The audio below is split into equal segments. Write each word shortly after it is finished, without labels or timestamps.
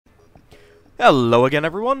Hello again,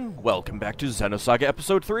 everyone. Welcome back to Xenosaga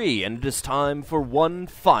Episode 3, and it is time for one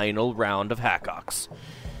final round of HaKox.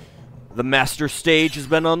 The Master Stage has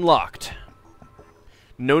been unlocked.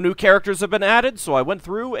 No new characters have been added, so I went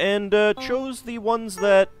through and chose the ones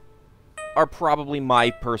that are probably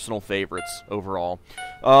my personal favorites overall.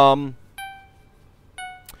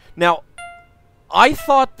 Now, I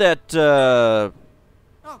thought that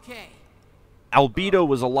Albedo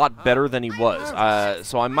was a lot better than he was,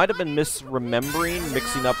 so I might have been misremembering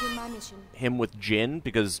mixing up him with Jin,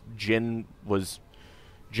 because Jin's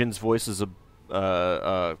voices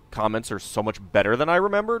comments are so much better than I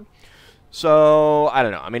remembered. So, I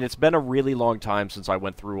don't know. I mean, it's been a really long time since I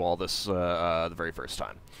went through all this the very first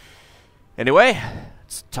time. Anyway,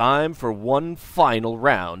 it's time for one final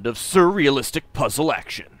round of surrealistic puzzle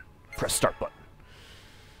action. Press start button.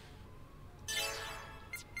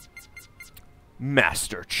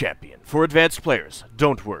 Master Champion. For advanced players,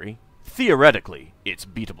 don't worry. Theoretically, it's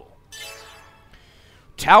beatable.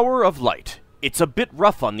 Tower of Light. It's a bit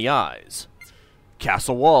rough on the eyes.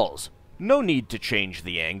 Castle Walls. No need to change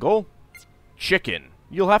the angle. Chicken.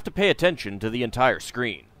 You'll have to pay attention to the entire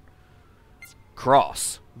screen.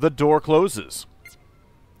 Cross. The door closes.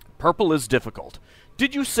 Purple is difficult.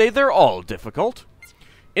 Did you say they're all difficult?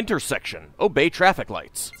 Intersection. Obey traffic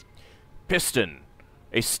lights. Piston.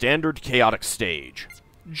 A standard chaotic stage.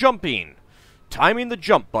 Jumping. Timing the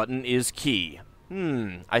jump button is key.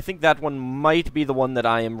 I think that one might be the one that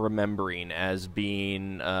I am remembering as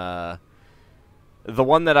being, the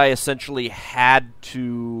one that I essentially had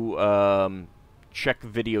to, check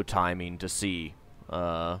video timing to see,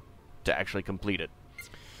 to actually complete it.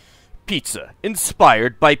 Pizza.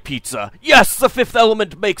 Inspired by pizza. Yes, the fifth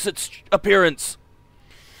element makes its appearance!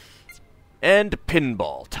 And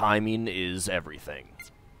pinball. Timing is everything.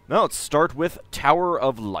 Now let's start with Tower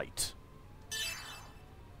of Light.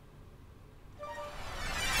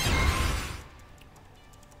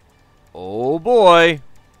 Oh boy!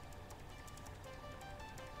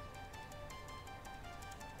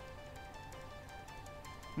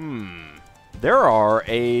 There are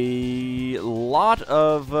a lot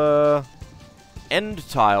of end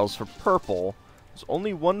tiles for purple. There's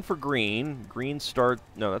only one for green. Green start...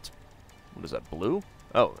 No, that's... What is that, blue?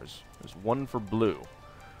 Oh, there's one for blue.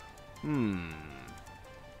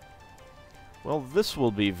 Well, this will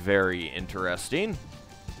be very interesting.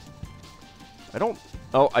 I don't...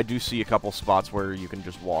 Oh, I do see a couple spots where you can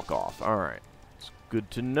just walk off. Alright. It's good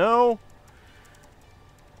to know.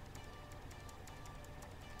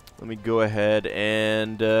 Let me go ahead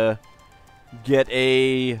and get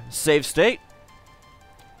a save state.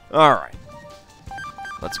 Alright.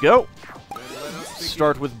 Let's go.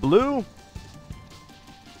 Start with blue.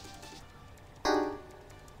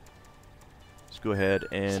 Go ahead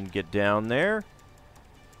and get down there.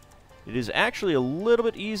 It is actually a little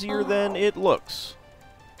bit easier than it looks.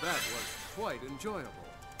 That was quite enjoyable.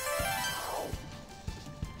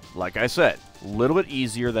 Like I said, a little bit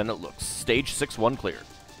easier than it looks. Stage 6-1 cleared.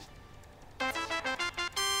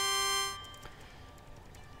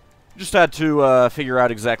 Just had to figure out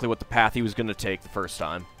exactly what the path he was going to take the first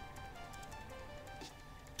time.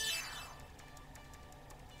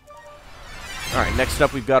 Alright, next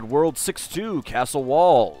up we've got World 6-2, Castle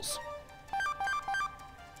Walls.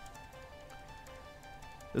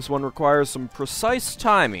 This one requires some precise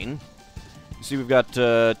timing. You see we've got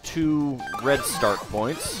 2 red start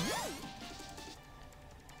points.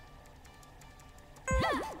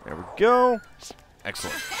 There we go.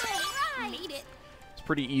 Excellent. It's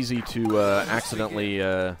pretty easy to accidentally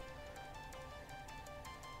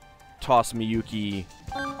toss Miyuki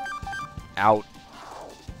out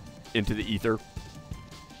into the ether.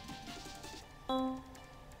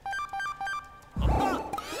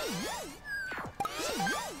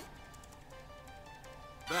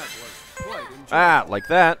 Ah, like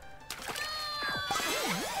that.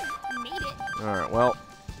 Alright, well,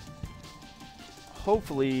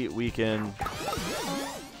 hopefully we can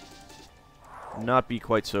not be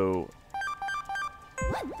quite so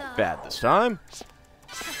bad this time.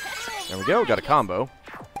 There we go, got a combo.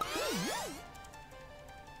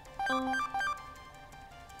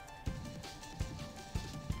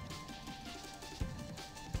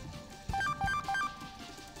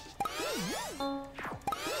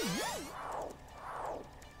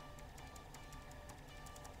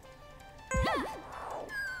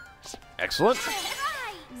 Excellent.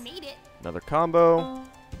 Another combo.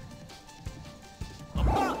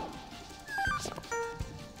 That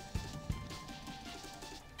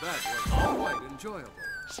was quite enjoyable.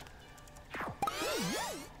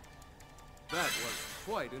 That was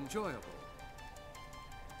quite enjoyable.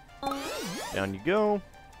 Down you go.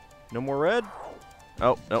 No more red?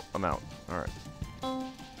 Oh, nope, I'm out. Alright.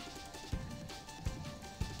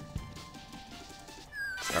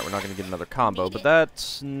 Alright, we're not going to get another combo, but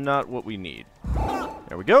that's not what we need.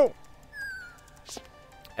 There we go.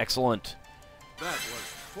 Excellent. That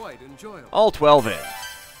was quite enjoyable. All 12 in.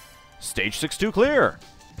 Stage 6-2 clear.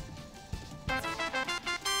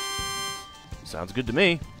 Sounds good to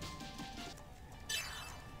me.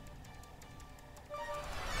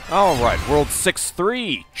 Alright, World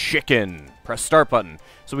 6-3, Chicken. Press start button.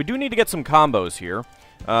 So we do need to get some combos here,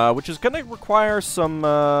 which is going to require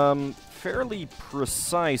some fairly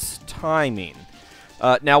precise timing.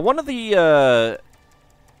 Now, one of the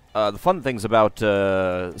fun things about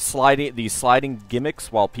these sliding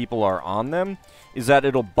gimmicks while people are on them is that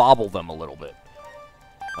it'll bobble them a little bit.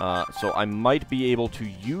 So I might be able to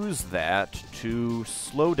use that to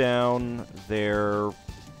slow down their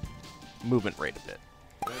movement rate a bit.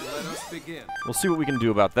 Then let us begin. We'll see what we can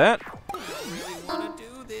do about that. I don't really want to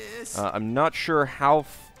do this. I'm not sure how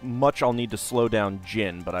much I'll need to slow down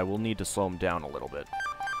Jin, but I will need to slow him down a little bit.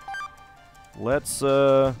 Let's,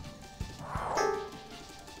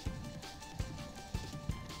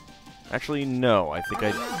 Actually, no. I think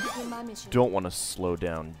I don't want to slow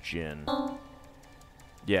down Jin.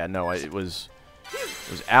 Yeah, no, it was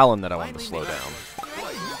Alan that I wanted to slow down.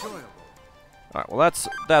 Quite enjoyable. Alright, well,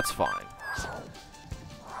 that's fine.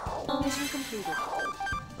 Mission completed.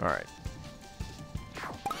 Alright.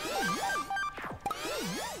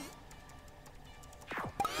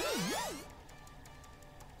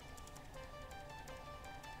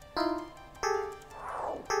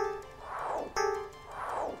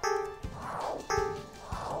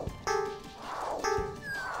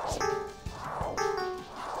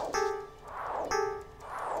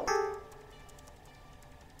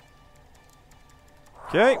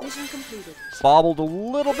 Okay. Mission completed. Bobbled a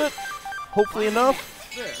little bit. Hopefully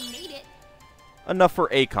enough. There. Made it. Enough for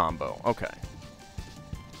a combo. Okay.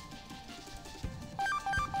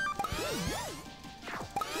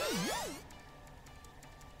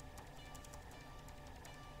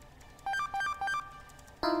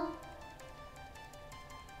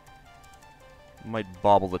 Might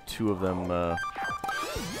bobble the two of them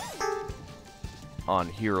on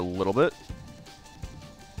here a little bit.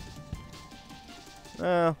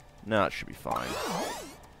 No, it should be fine.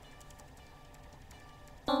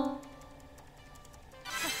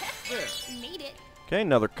 There. Made it. Okay,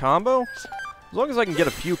 another combo. As long as I can get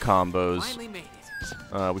a few combos, Finally made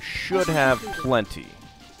it. we should have plenty.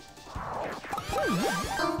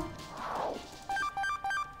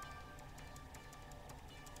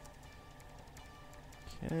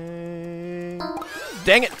 Okay.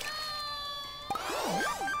 Dang it!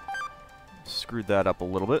 Screwed that up a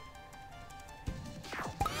little bit.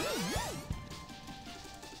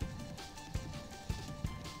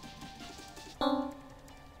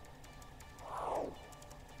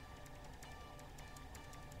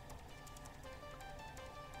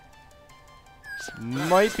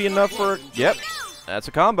 Might be enough for... Yep, that's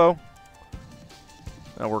a combo.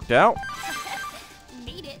 That worked out.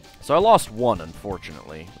 Made it. So I lost one,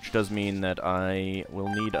 unfortunately, which does mean that I will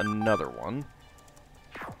need another one.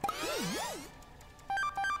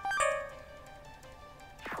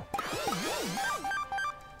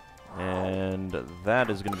 And that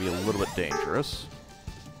is going to be a little bit dangerous.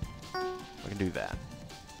 I can do that.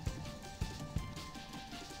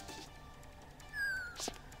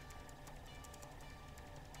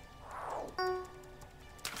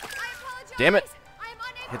 Damn it!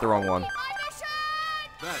 Hit the wrong one. That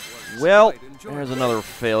was Well, quite enjoyable. there's another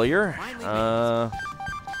failure.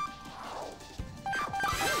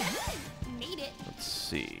 Made it. Let's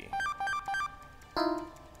see.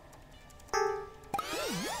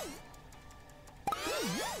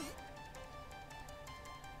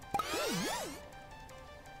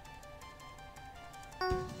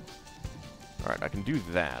 Alright, I can do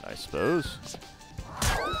that, I suppose.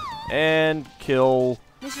 And kill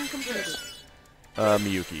Mission completed.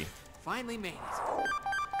 Miyuki. Finally made it.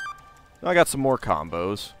 I got some more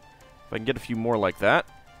combos. If I can get a few more like that,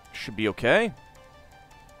 should be okay.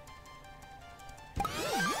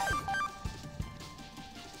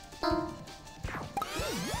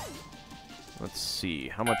 Let's see.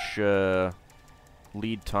 How much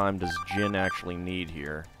lead time does Jin actually need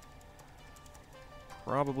here?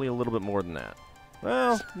 Probably a little bit more than that.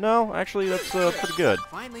 Well, no, actually, that's pretty good.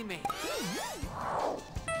 Finally made it.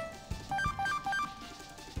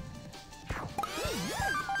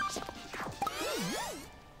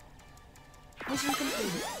 Mission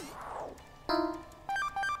completed.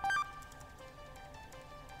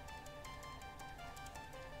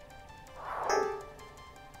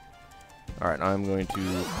 Alright, I'm going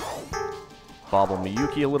to bobble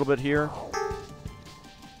Miyuki a little bit here.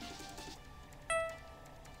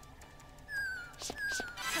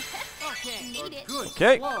 Okay. Made it. Good.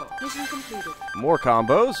 Okay. Flow. Mission completed. More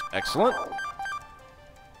combos. Excellent.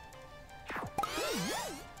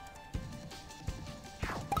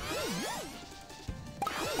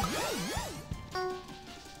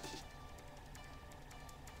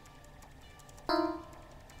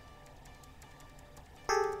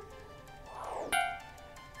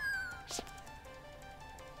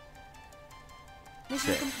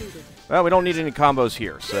 Mission completed. Well, we don't need any combos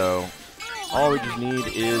here, so all we just need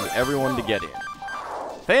is everyone to get in.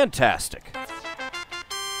 Fantastic.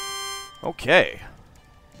 Okay.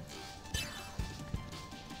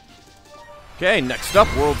 Okay, next up,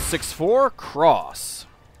 World 6-4, Cross.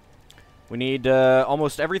 We need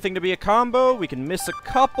almost everything to be a combo. We can miss a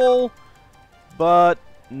couple, but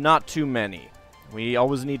not too many. We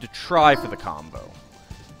always need to try for the combo.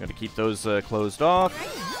 Got to keep those closed off.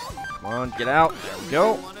 Come on, get out. There we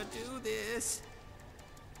go. I want to do this.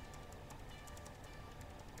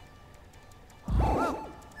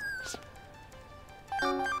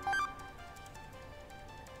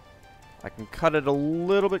 I can cut it a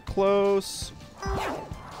little bit close. I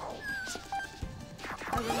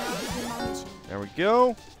will now begin my mission. There we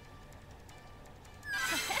go.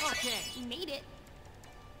 Okay. Made it.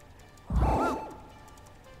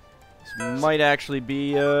 This might actually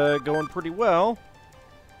be going pretty well.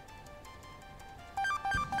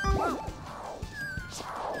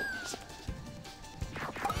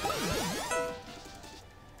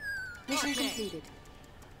 Mission completed.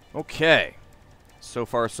 Okay. So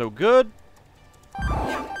far, so good.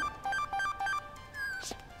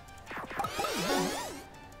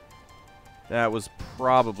 That was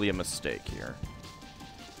probably a mistake here.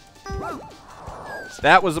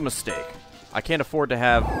 That was a mistake. I can't afford to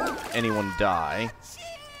have anyone die.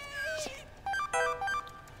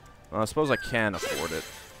 Well, I suppose I can afford it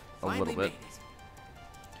a little Finally bit. made it.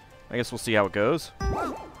 I guess we'll see how it goes.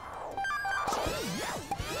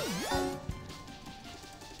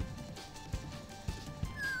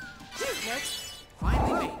 Next.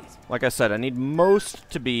 Finally made it. Like I said, I need most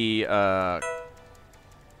to be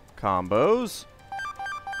combos.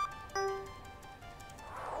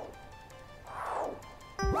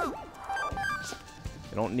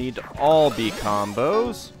 They don't need to all be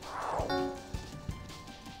combos.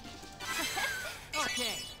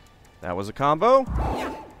 Okay. That was a combo.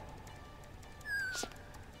 Then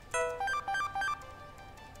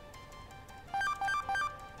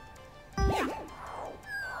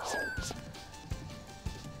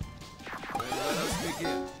let us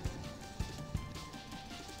begin.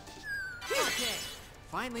 Okay.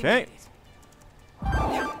 Finally Okay. made it.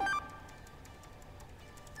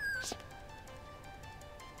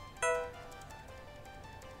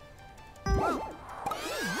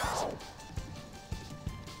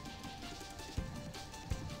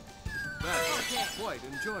 That's quite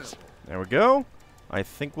enjoyable. There we go. I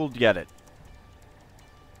think we'll get it.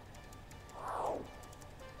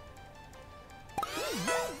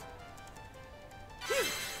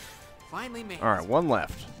 Finally made Alright, it. one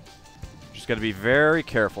left. Just got to be very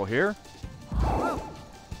careful here.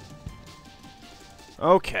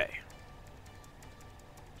 Okay.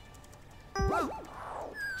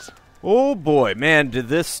 Oh boy, man, did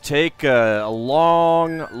this take a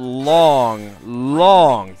long, long,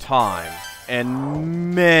 long time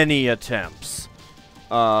and many attempts.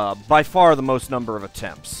 By far the most number of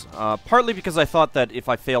attempts. Partly because I thought that if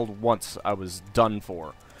I failed once, I was done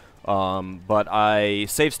for. But I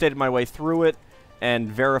save-stated my way through it and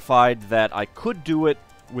verified that I could do it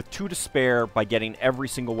with 2 to spare by getting every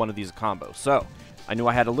single one of these combos. So, I knew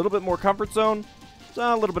I had a little bit more comfort zone.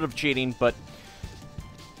 A little bit of cheating, but...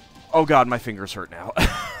 Oh god, my fingers hurt now.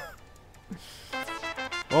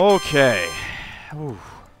 Okay. Whew.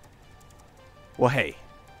 Well, hey.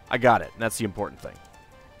 I got it. That's the important thing.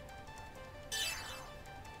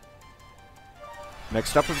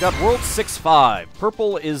 Next up, we've got World 6-5.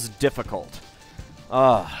 Purple is difficult.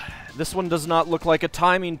 This one does not look like a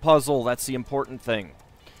timing puzzle. That's the important thing.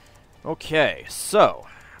 Okay, so...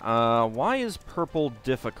 why is purple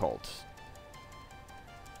difficult?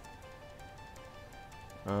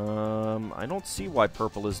 I don't see why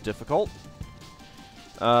purple is difficult.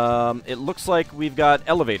 It looks like we've got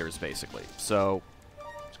elevators, basically. So,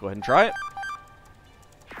 let's go ahead and try it.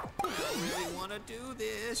 I don't really want to do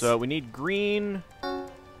this. So, we need green.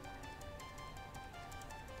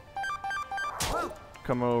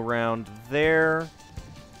 Come around there.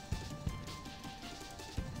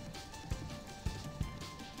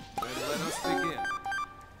 Then let us begin.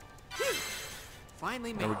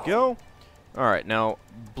 Finally made There it. we go. Alright, now,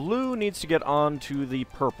 blue needs to get onto the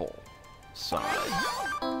purple side.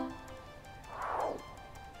 I'm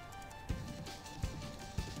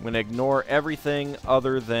going to ignore everything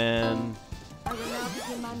other than I will now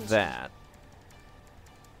begin my mission. that.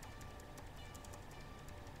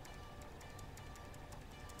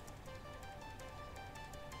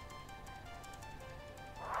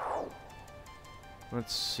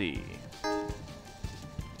 Let's see. You're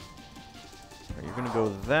going to go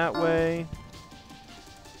that way.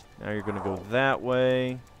 Now you're going to go that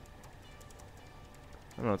way. I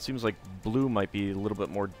don't know, it seems like blue might be a little bit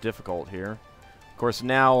more difficult here. Of course,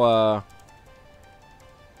 now,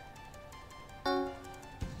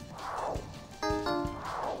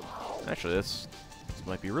 actually, this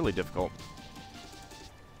might be really difficult.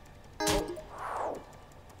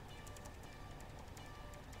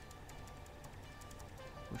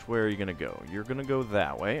 Which way are you going to go? You're going to go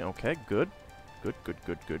that way. Okay, good. Good, good,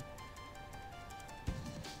 good, good.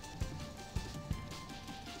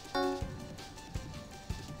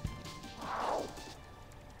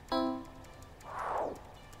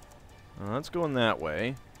 Let's go in that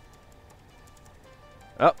way.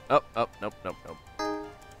 Up, up, up. Nope, nope, nope.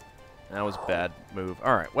 That was a bad move.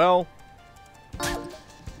 Alright, well.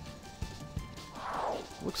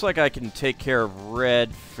 Looks like I can take care of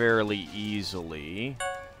red fairly easily.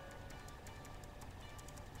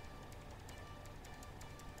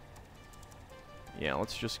 Yeah,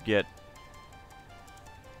 let's just get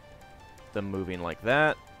them moving like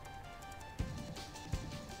that.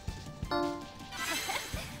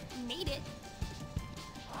 Made it.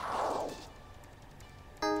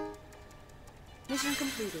 Mission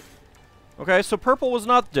completed. Okay, so purple was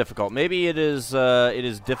not difficult. Maybe it is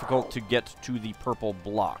difficult to get to the purple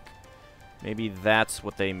block. Maybe that's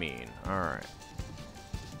what they mean. Alright.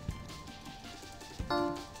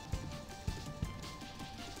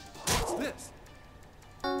 What's this?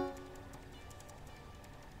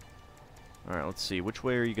 Alright, let's see. Which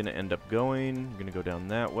way are you going to end up going? You're going to go down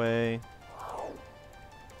that way.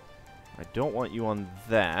 I don't want you on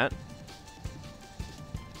that.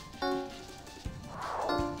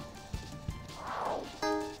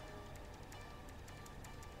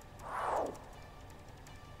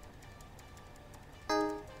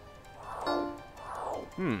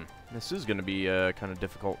 This is going to be kind of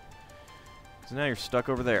difficult. So now you're stuck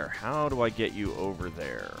over there. How do I get you over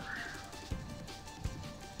there?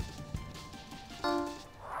 I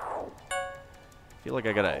feel like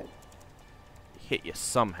I gotta hit you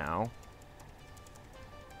somehow.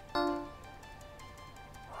 Oh,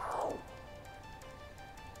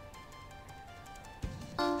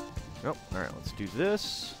 alright, let's do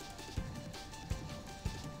this.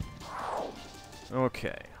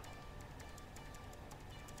 Okay.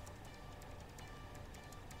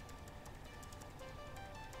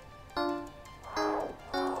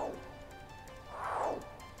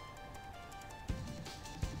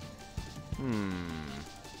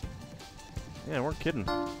 Yeah, we're kidding.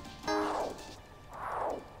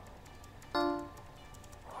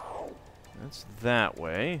 That's that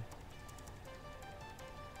way.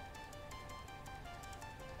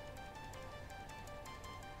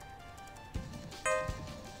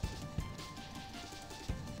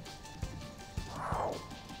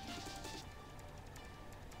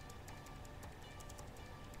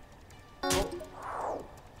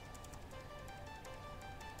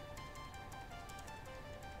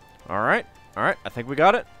 Alright, alright, I think we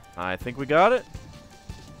got it. I think we got it.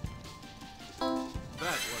 That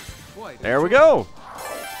was quite a There we job. go.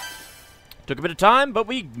 Took a bit of time, but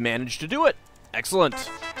we managed to do it. Excellent.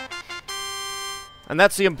 And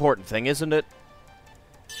that's the important thing, isn't it?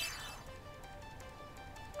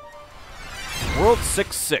 World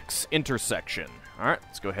 6-6 intersection. Alright,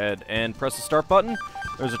 let's go ahead and press the start button.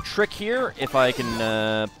 There's a trick here. If I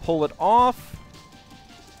can pull it off.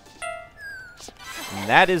 And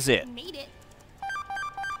that is it. Made it.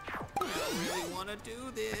 I really want to do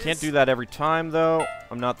this. I can't do that every time, though.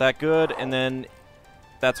 I'm not that good. And then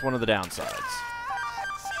that's one of the downsides.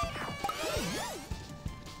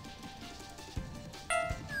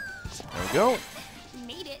 There we go.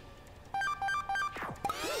 Made it.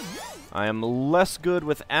 I am less good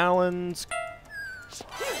with Allen's.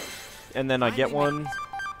 And then I get one.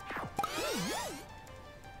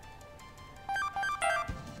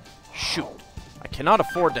 Shoot. I cannot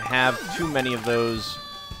afford to have too many of those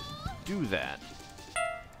do that.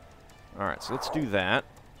 Alright, so let's do that.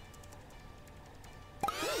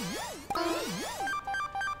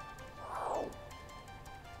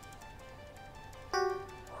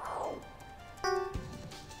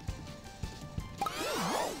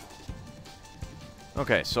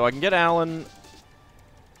 Okay, so I can get Allen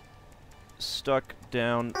stuck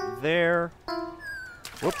down there.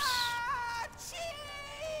 Whoops.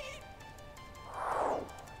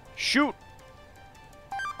 Shoot!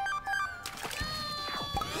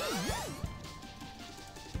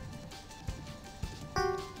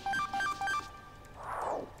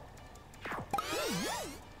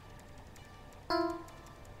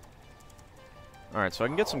 Alright, so I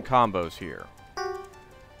can get some combos here.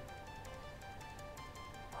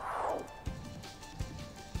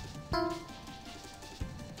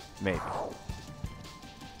 Maybe.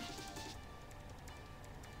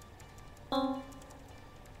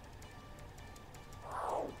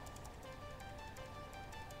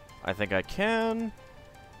 I think I can.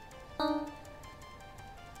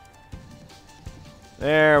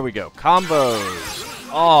 There we go. Combos.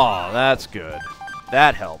 Oh, that's good.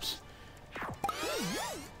 That helps.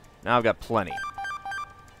 Now I've got plenty.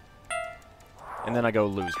 And then I go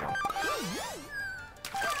lose one.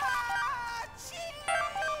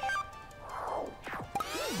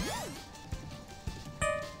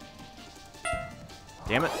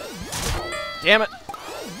 Damn it. Damn it.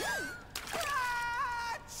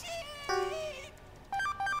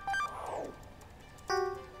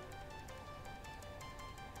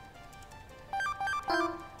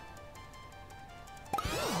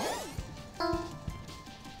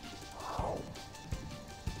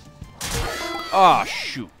 Ah,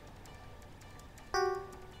 shoot.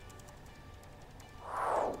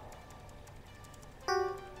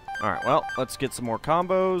 Alright, well, let's get some more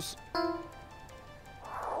combos.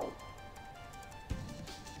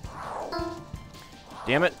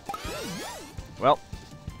 Damn it. Well,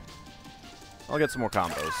 I'll get some more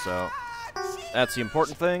combos, so that's the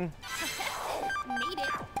important thing. Made it.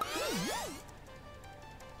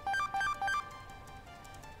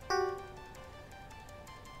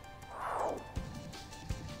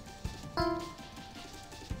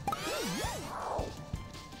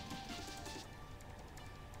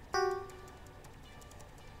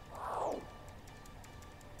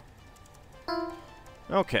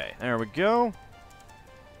 Okay, there we go.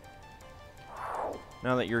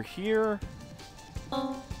 Now that you're here...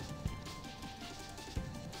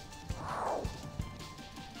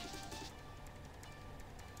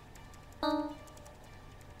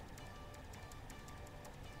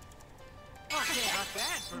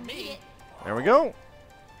 There we go.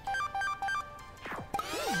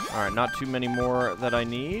 Alright, not too many more that I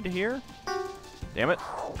need here. Damn it.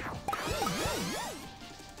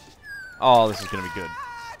 Oh, this is going to be good.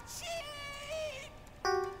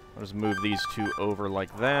 I'll just move these two over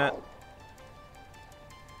like that.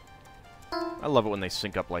 I love it when they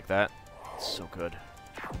sync up like that. It's so good.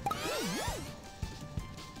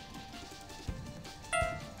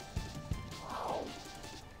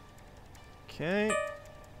 Okay.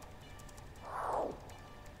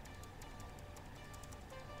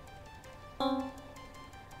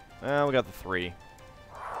 Well, we got the 3.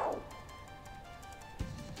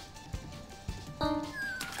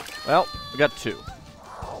 Well, we got 2.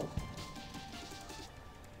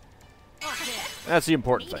 That's the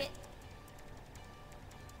important thing.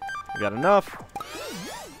 We got enough.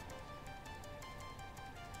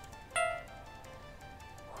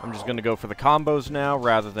 I'm just going to go for the combos now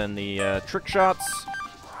rather than the trick shots.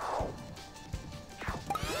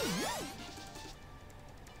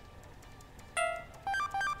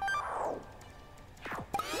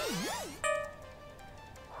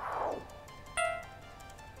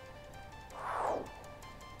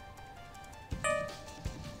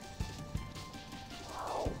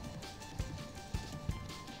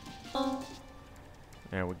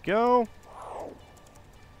 There we go.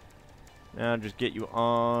 Now just get you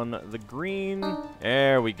on the green.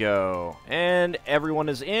 There we go. And everyone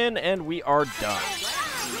is in, and we are done.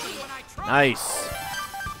 Nice.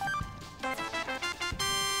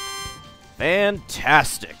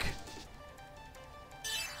 Fantastic.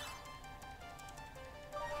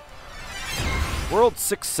 World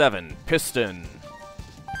 6-7, Piston.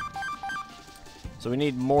 So we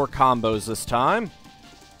need more combos this time.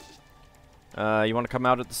 You want to come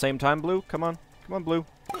out at the same time, Blue? Come on. Come on, Blue.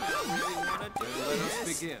 Let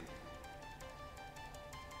us begin.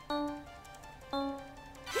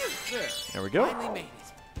 There we go. Finally made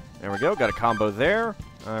it. There we go. Got a combo there.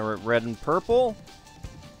 We're at red and purple.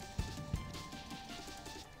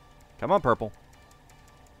 Come on, purple.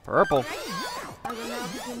 Purple. I will now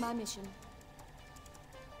begin my mission.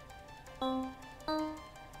 There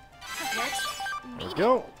we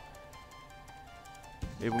go.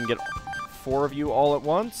 Maybe we can get 4 of you all at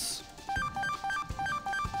once.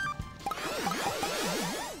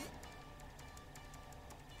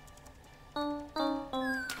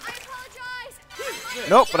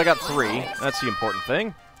 Nope, but I got 3. That's the important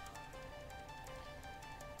thing.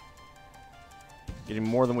 Getting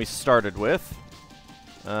more than we started with.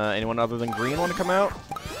 Anyone other than green want to come out?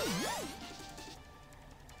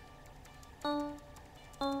 There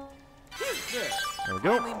we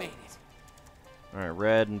go. Alright,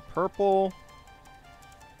 red and purple.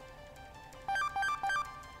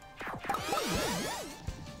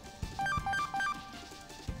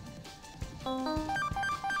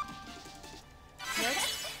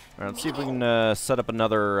 Alright, let's see if we can set up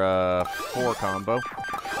another 4 combo.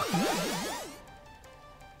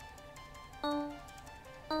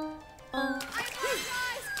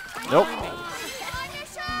 Nope.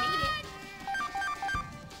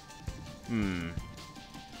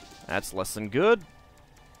 That's less than good.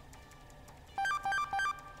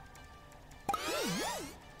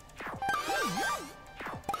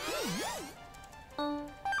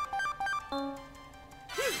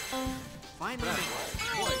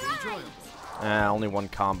 Only 1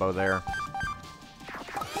 combo there.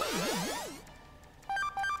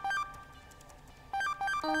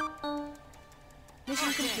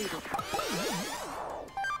 Mission completed.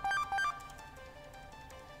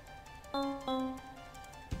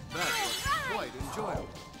 That was quite enjoyable.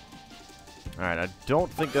 Alright, I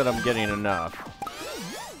don't think that I'm getting enough.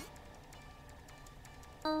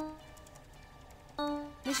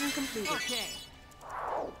 Mission completed. Okay.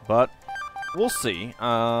 But we'll see.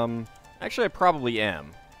 Actually, I probably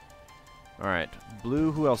am. Alright,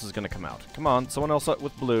 blue, who else is going to come out? Come on, someone else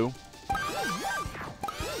with blue.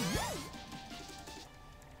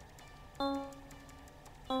 That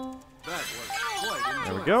was quite enjoyable.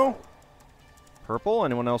 There we go. Purple,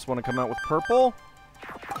 anyone else want to come out with purple?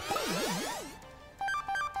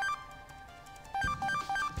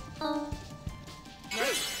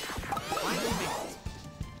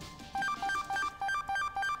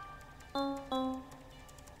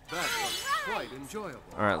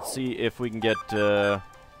 Alright, let's see if we can get, shoot!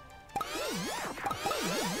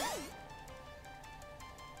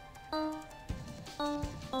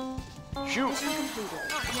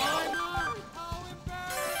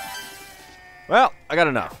 Well, I got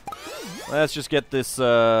enough. Let's just get this,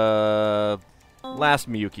 last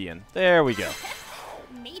Miyuki in. There we go.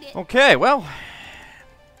 Okay, well,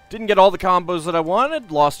 didn't get all the combos that I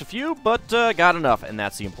wanted, lost a few, but, got enough, and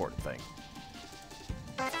that's the important thing.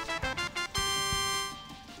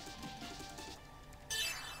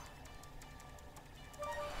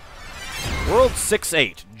 World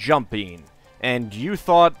 6-8, jumping. And you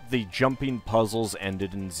thought the jumping puzzles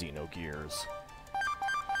ended in Xenogears.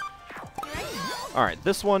 Alright,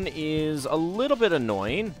 this one is a little bit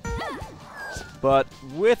annoying. But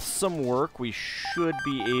with some work, we should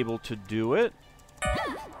be able to do it.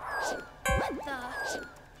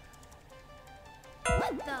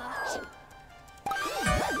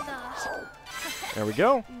 There we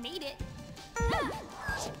go.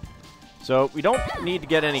 So, we don't need to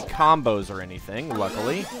get any combos or anything,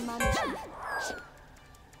 luckily.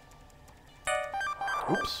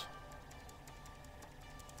 Oops.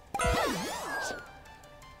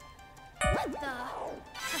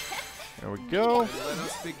 There we go. Let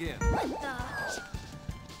us begin.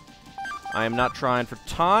 I am not trying for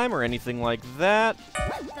time or anything like that.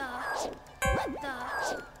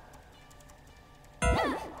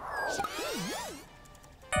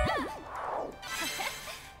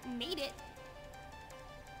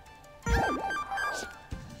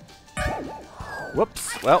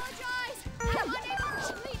 Whoops. Well,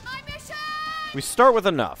 we start with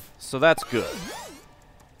enough, so that's good.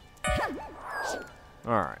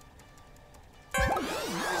 Alright. I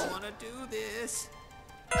really want to do this.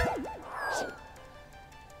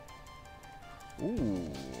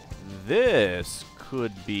 Ooh, this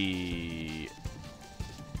could be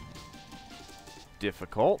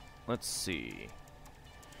difficult. Let's see.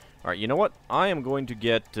 Alright, you know what? I am going to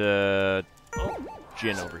get Jin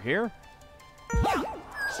over here.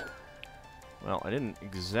 Well, I didn't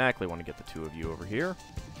exactly want to get the 2 of you over here.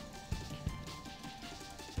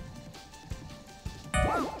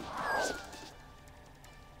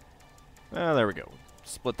 There we go.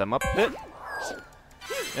 Split them up a bit.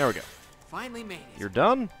 There we go. Finally made it. You're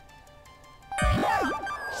done?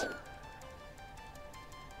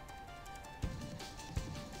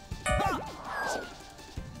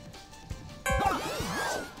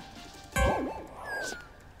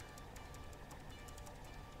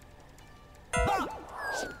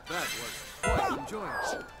 That was quite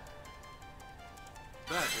enjoyable.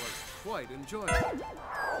 That was quite enjoyable.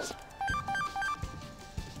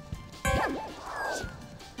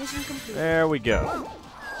 Mission complete. There we go.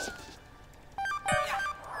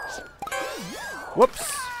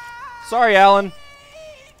 Whoops. Sorry, Alan.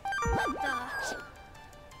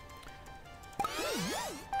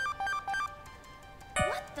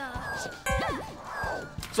 What the?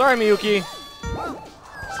 Sorry, Miyuki.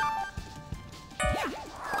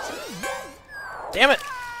 Damn it!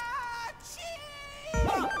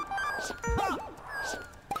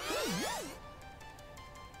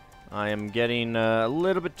 I am getting a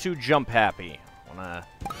little bit too jump happy. Wanna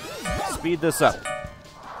speed this up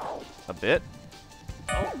a bit.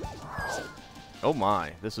 Oh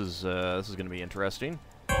my, this is gonna be interesting.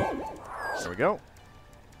 There we go.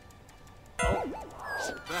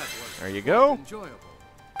 There you go. Enjoyable.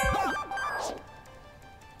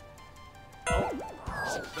 That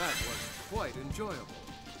was quite enjoyable.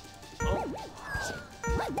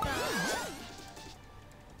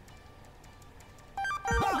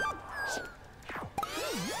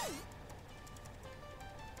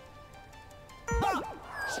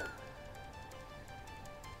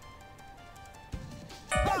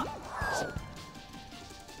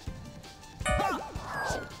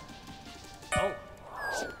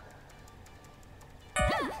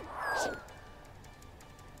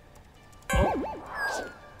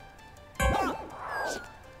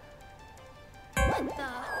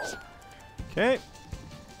 Okay.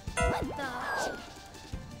 What the?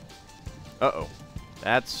 Uh-oh.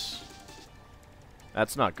 That's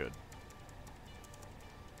not good.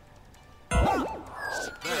 That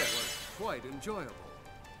was quite enjoyable.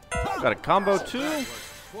 Got a combo too. That was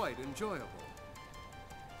quite enjoyable.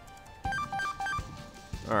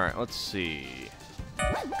 Alright, let's see.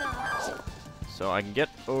 What the? So I can get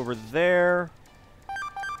over there.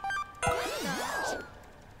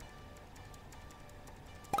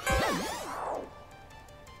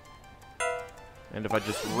 And if I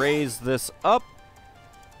just raise this up.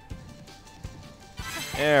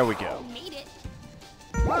 There we go. Made it.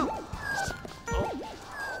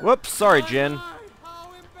 Whoops, sorry, Jin.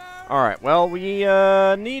 Alright, well, we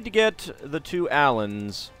need to get the two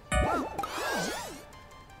Allens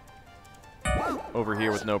over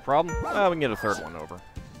here with no problem. Well, we can get a third one over.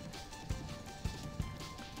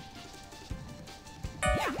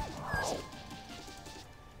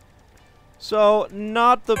 So,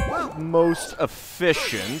 not the most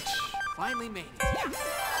efficient, Finally made it.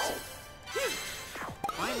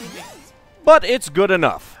 Finally made it. but it's good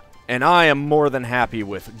enough. And I am more than happy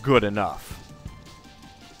with good enough.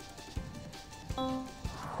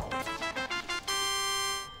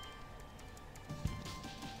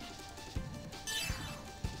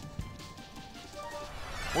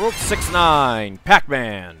 World 6-9,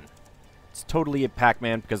 Pac-Man. It's totally a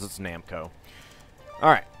Pac-Man because it's Namco.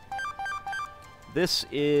 Alright. This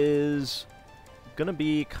is gonna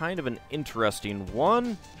be kind of an interesting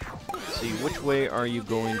one. Let's see, which way are you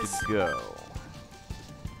going to go?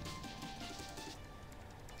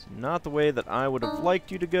 It's not the way that I would have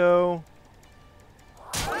liked you to go.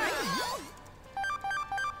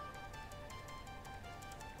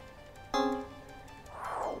 I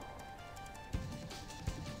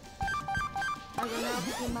will now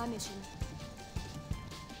begin my mission.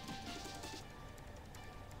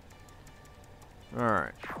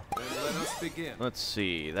 Alright. Then let us begin. Let's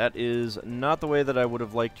see. That is not the way that I would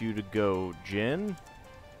have liked you to go, Jin.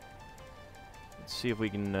 Let's see if we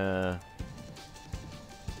can, That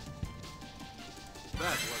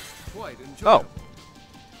was quite enjoyable. Oh.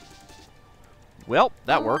 Well,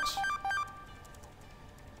 that works.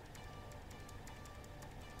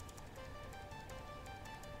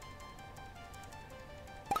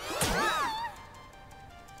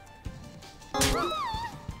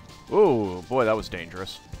 Ooh, boy, that was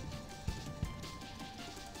dangerous.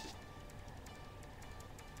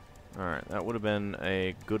 Alright, that would have been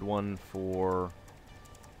a good one for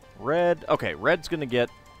Red. Okay, Red's gonna get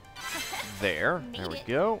there. There we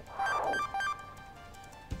go.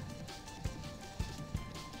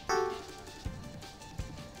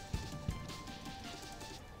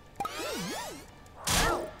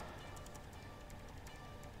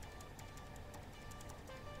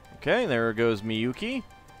 Okay, there goes Miyuki.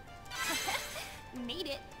 Made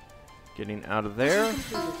it. Getting out of there.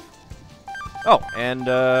 Oh, and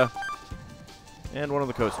one of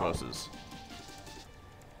the KOS-MOSes.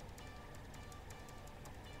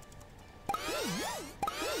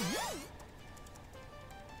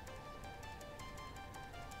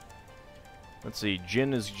 Let's see,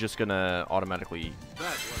 Jin is just gonna automatically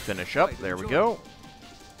finish up. There we go.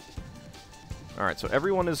 Alright, so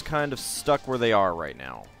everyone is kind of stuck where they are right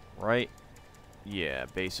now, right? Yeah,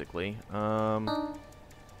 basically.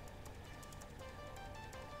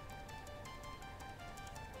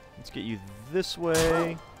 Let's get you this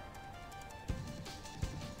way.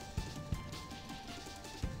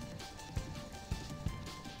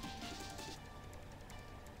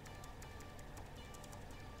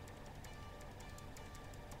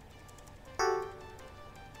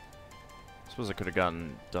 Suppose I could have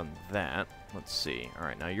done that. Let's see.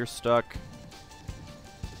 Alright, now you're stuck.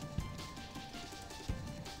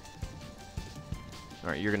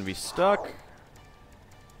 Alright, you're gonna be stuck.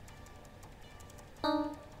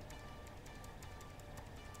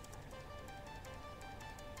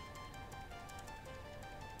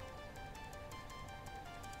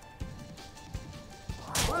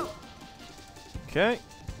 Okay.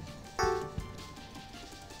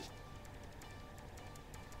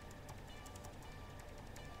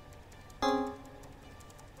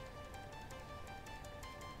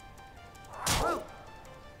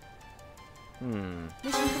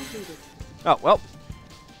 Mission completed. Oh, well.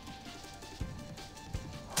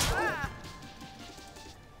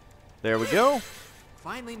 There we go.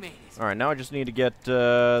 Finally made it. Alright, now I just need to get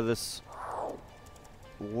this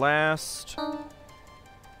last...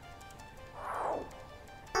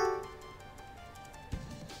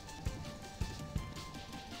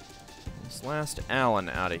 This last Allen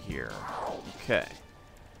out of here. Okay.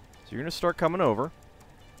 So you're going to start coming over.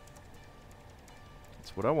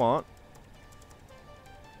 That's what I want.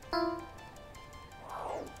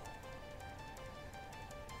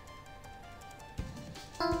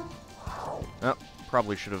 Oh,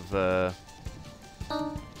 probably should have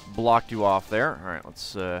blocked you off there. Alright,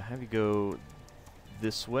 let's have you go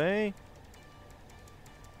this way.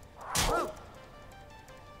 There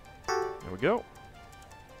we go.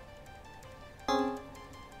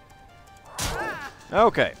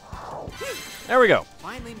 Okay. There we go.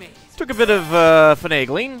 Finally made it. Took a bit of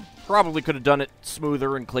finagling. Probably could have done it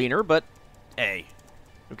smoother and cleaner, but hey,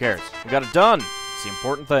 who cares? We got it done. It's the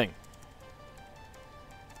important thing.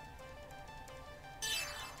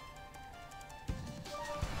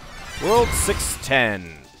 World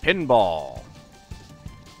 610. Pinball.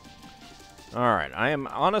 Alright, I am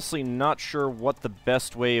honestly not sure what the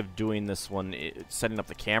best way of doing this one, setting up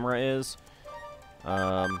the camera is.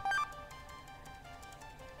 I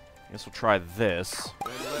guess we'll try this.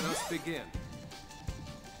 Then let us begin.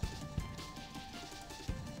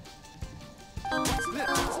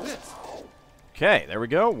 Okay, there we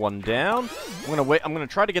go. One down. I'm gonna wait. I'm gonna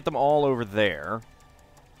try to get them all over there.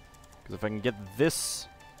 Because if I can get this,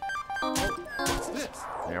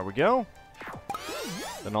 there we go.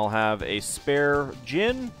 Then I'll have a spare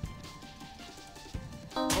gin.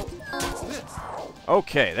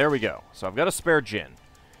 Okay, there we go. So I've got a spare gin.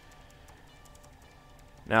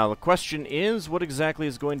 Now the question is, what exactly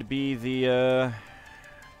is going to be the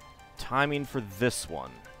timing for this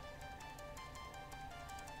one?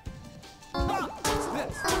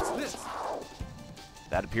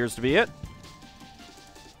 That appears to be it.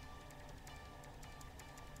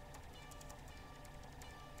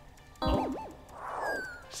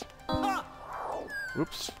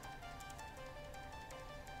 Oops.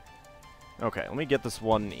 Okay, let me get this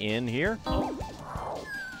one in here.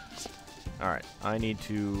 Alright, I need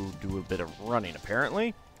to do a bit of running,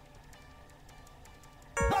 apparently.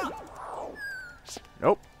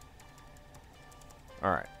 Nope.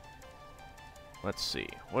 Alright. Let's see.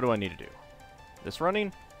 What do I need to do? This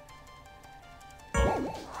running?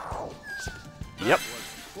 Yep.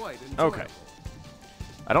 Okay.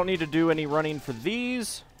 I don't need to do any running for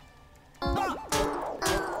these.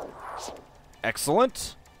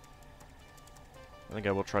 Excellent. I think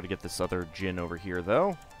I will try to get this other gin over here,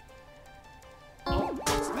 though.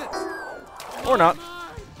 Or not.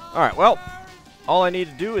 Alright, well, all I need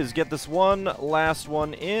to do is get this one last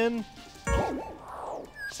one in. That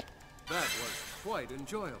was quite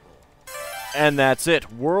enjoyable. And that's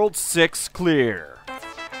it. World 6 clear.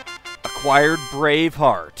 Acquired Brave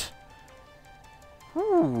Heart.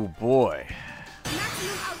 Ooh, boy.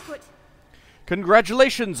 Maximum output.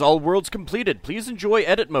 Congratulations, all worlds completed. Please enjoy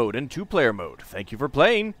edit mode and 2-player mode. Thank you for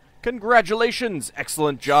playing. Congratulations.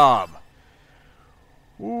 Excellent job.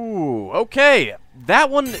 Ooh, okay. That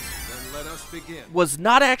one Then let us begin. was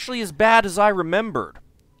not actually as bad as I remembered.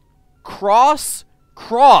 Cross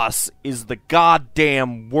is the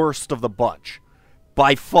goddamn worst of the bunch.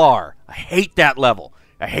 By far. I hate that level.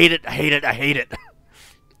 I hate it, I hate it, I hate it.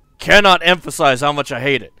 Cannot emphasize how much I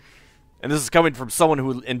hate it. And this is coming from someone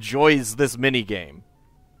who enjoys this minigame.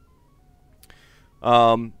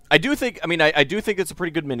 I do think it's a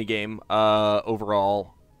pretty good minigame,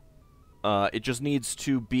 overall. It just needs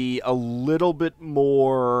to be a little bit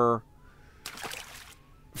more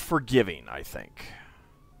forgiving, I think.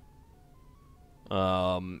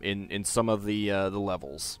 In some of the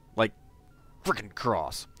levels. Like, frickin'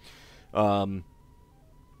 Cross.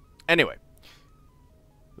 Anyway.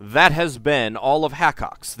 That has been all of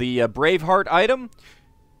HaKox. The Braveheart item,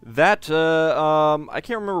 that, I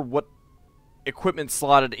can't remember what equipment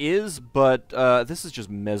slot it is, but this is just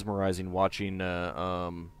mesmerizing watching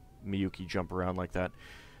Miyuki jump around like that.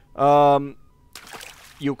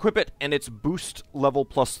 You equip it, and it's boost level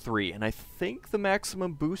 +3, and I think the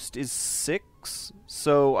maximum boost is 6,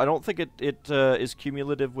 so I don't think it is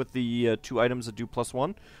cumulative with the 2 items that do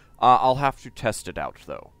 +1. I'll have to test it out,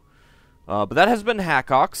 though. But that has been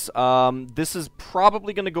HaKox. This is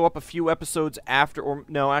probably going to go up a few episodes after, or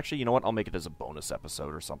no, actually, you know what? I'll make it as a bonus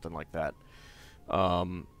episode or something like that.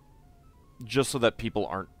 Just so that people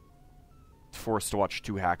aren't forced to watch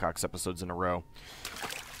 2 HaKox episodes in a row.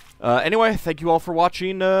 Anyway, thank you all for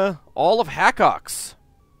watching all of HaKox.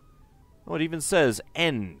 Oh, it even says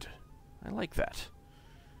end. I like that.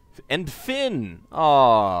 And Finn.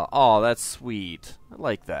 Aw, that's sweet. I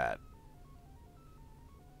like that.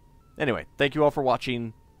 Anyway, thank you all for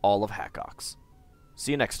watching all of HaKox.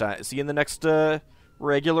 See you next time. See you in the next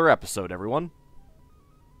regular episode, everyone.